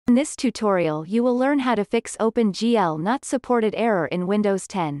In this tutorial you will learn how to fix OpenGL not supported error in Windows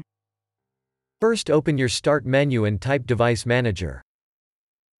 10. First, open your Start menu and type Device Manager.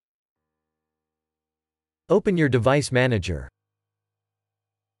 Open your Device Manager.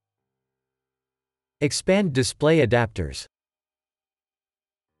 Expand Display Adapters.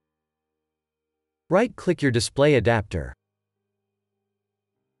 Right-click your display adapter.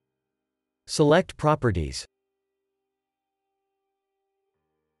 Select Properties.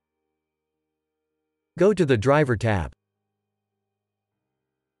 Go to the Driver tab.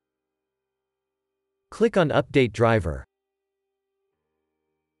 Click on Update Driver.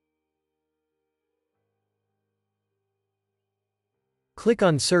 Click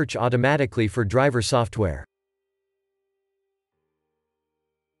on Search automatically for driver software.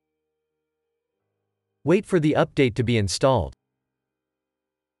 Wait for the update to be installed.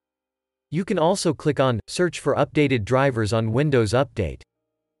 You can also click on Search for updated drivers on Windows Update.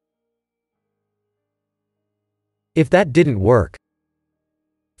 If that didn't work,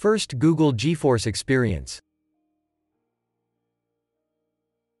 first Google GeForce Experience.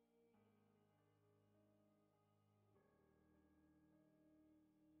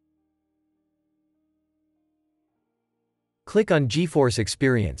 Click on GeForce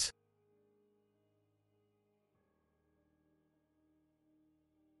Experience.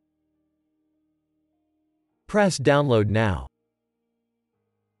 Press Download now.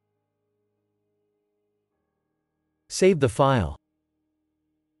 Save the file.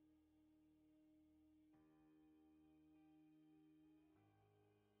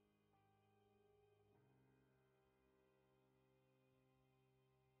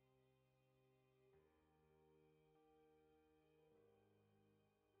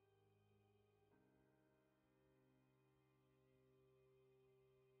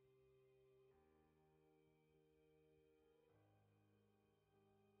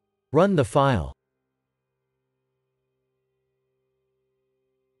 Run the file.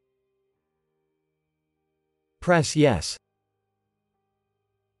 Press Yes.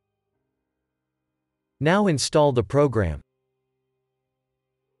 Now install the program.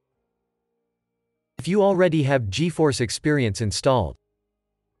 If you already have GeForce Experience installed,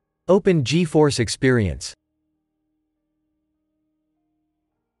 open GeForce Experience.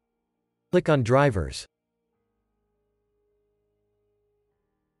 Click on Drivers.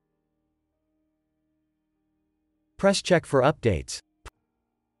 Press Check for updates.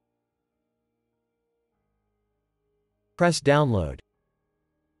 Press Download.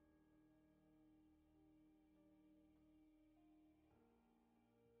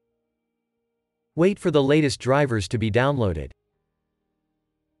 Wait for the latest drivers to be downloaded.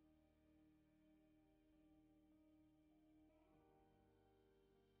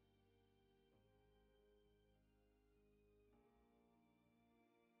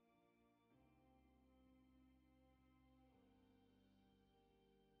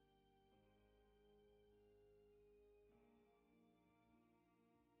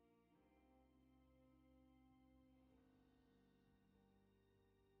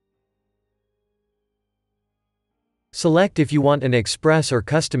 Select if you want an express or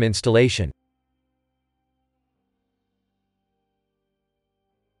custom installation.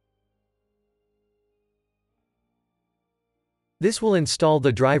 This will install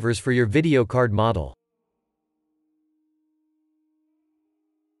the drivers for your video card model.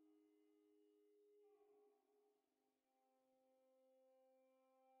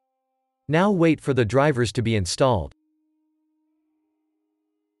 Now wait for the drivers to be installed.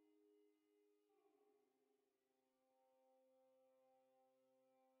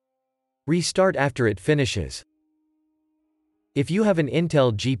 Restart after it finishes. If you have an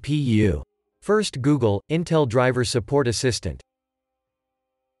Intel GPU, first Google Intel Driver Support Assistant.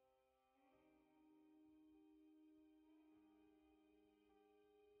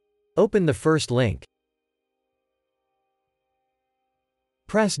 Open the first link.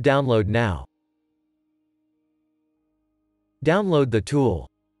 Press Download now. Download the tool.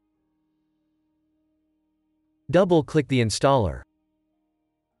 Double-click the installer.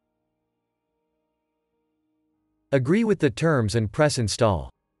 Agree with the terms and press Install.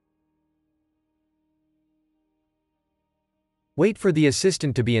 Wait for the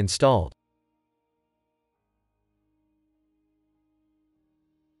assistant to be installed.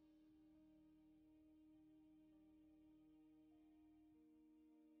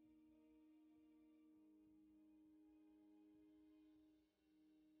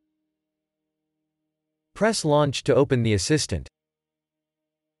 Press Launch to open the assistant.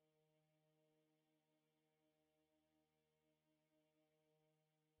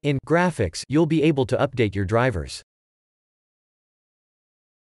 In Graphics, you'll be able to update your drivers.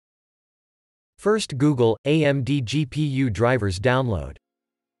 First Google AMD GPU drivers download.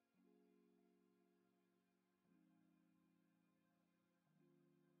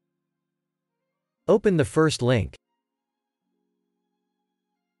 Open the first link.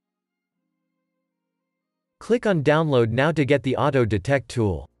 Click on Download now to get the Auto Detect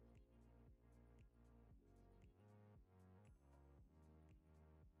tool.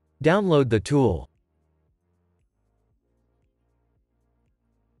 Download the tool.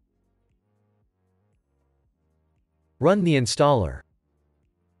 Run the installer.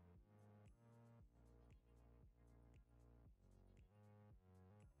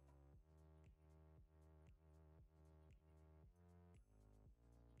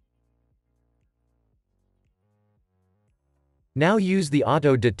 Now use the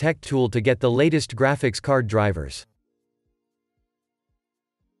Auto Detect tool to get the latest graphics card drivers.